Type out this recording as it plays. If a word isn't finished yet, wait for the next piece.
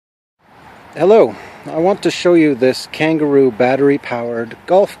Hello, I want to show you this Kangaroo battery-powered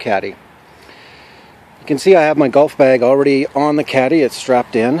golf caddy. You can see I have my golf bag already on the caddy, it's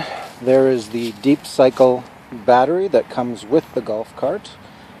strapped in. There is the deep cycle battery that comes with the golf cart,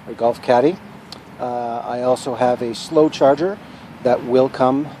 or golf caddy. I also have a slow charger that will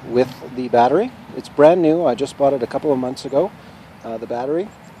come with the battery. It's brand new, I just bought it a couple of months ago, the battery.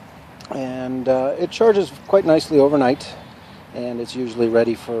 And it charges quite nicely overnight. And it's usually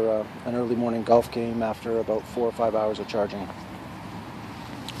ready for an early morning golf game after about 4 or 5 hours of charging.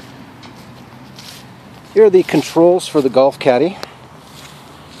 Here are the controls for the golf caddy.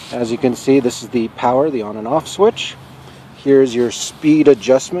 As you can see, this is the power, the on and off switch. Here's your speed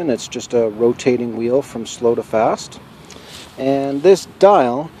adjustment. It's just a rotating wheel from slow to fast. And this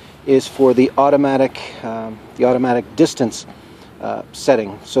dial is for the automatic distance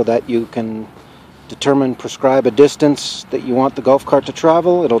setting, so that you can prescribe a distance that you want the golf cart to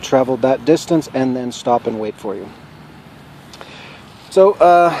travel. It'll travel that distance and then stop and wait for you. So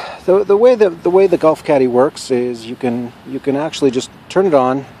the way the golf caddy works is you can actually just turn it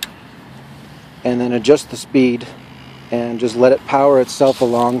on and then adjust the speed and just let it power itself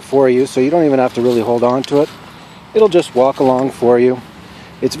along for you, so you don't even have to really hold on to it. It'll just walk along for you.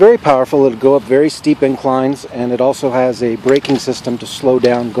 It's very powerful. It'll go up very steep inclines, and it also has a braking system to slow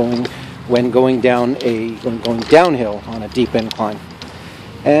down when going downhill on a deep incline.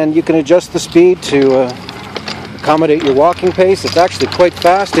 And you can adjust the speed to accommodate your walking pace. It's actually quite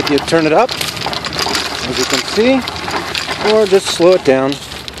fast if you turn it up, as you can see, or just slow it down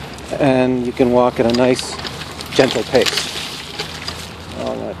and you can walk at a nice gentle pace.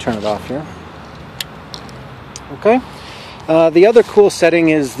 I'm going to turn it off here. Okay. The other cool setting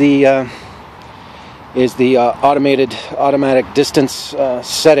is the automatic distance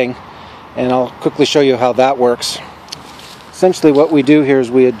setting. And I'll quickly show you how that works. Essentially what we do here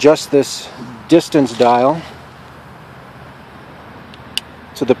is we adjust this distance dial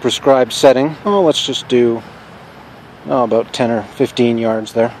to the prescribed setting. Oh, let's just do about 10 or 15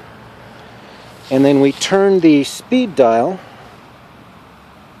 yards there. And then we turn the speed dial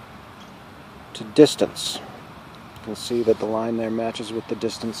to distance. You can see that the line there matches with the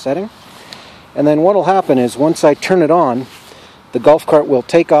distance setting. And then what will happen is once I turn it on, the golf cart will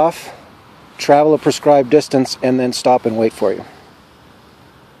take off, travel a prescribed distance, and then stop and wait for you.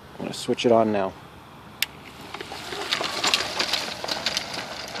 I'm going to switch it on now.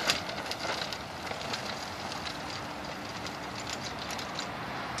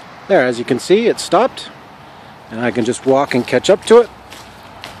 There, as you can see, it stopped, and I can just walk and catch up to it.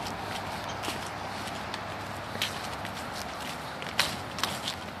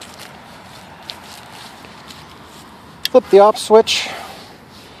 Flip the off switch,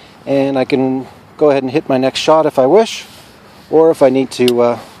 and I can go ahead and hit my next shot if I wish, or if I need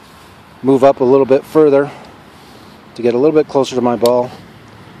to move up a little bit further to get a little bit closer to my ball,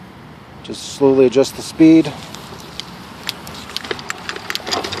 just slowly adjust the speed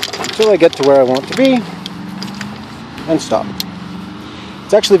until I get to where I want to be and stop.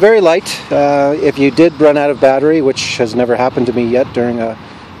 It's actually very light. If you did run out of battery, which has never happened to me yet during a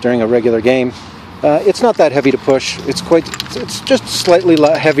regular game, it's not that heavy to push. It's just slightly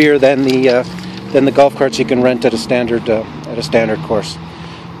heavier than the golf carts you can rent at a standard course.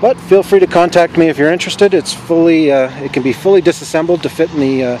 But feel free to contact me if you're interested. It's it can be fully disassembled to fit in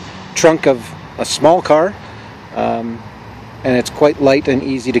the trunk of a small car, and it's quite light and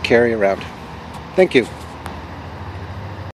easy to carry around. Thank you.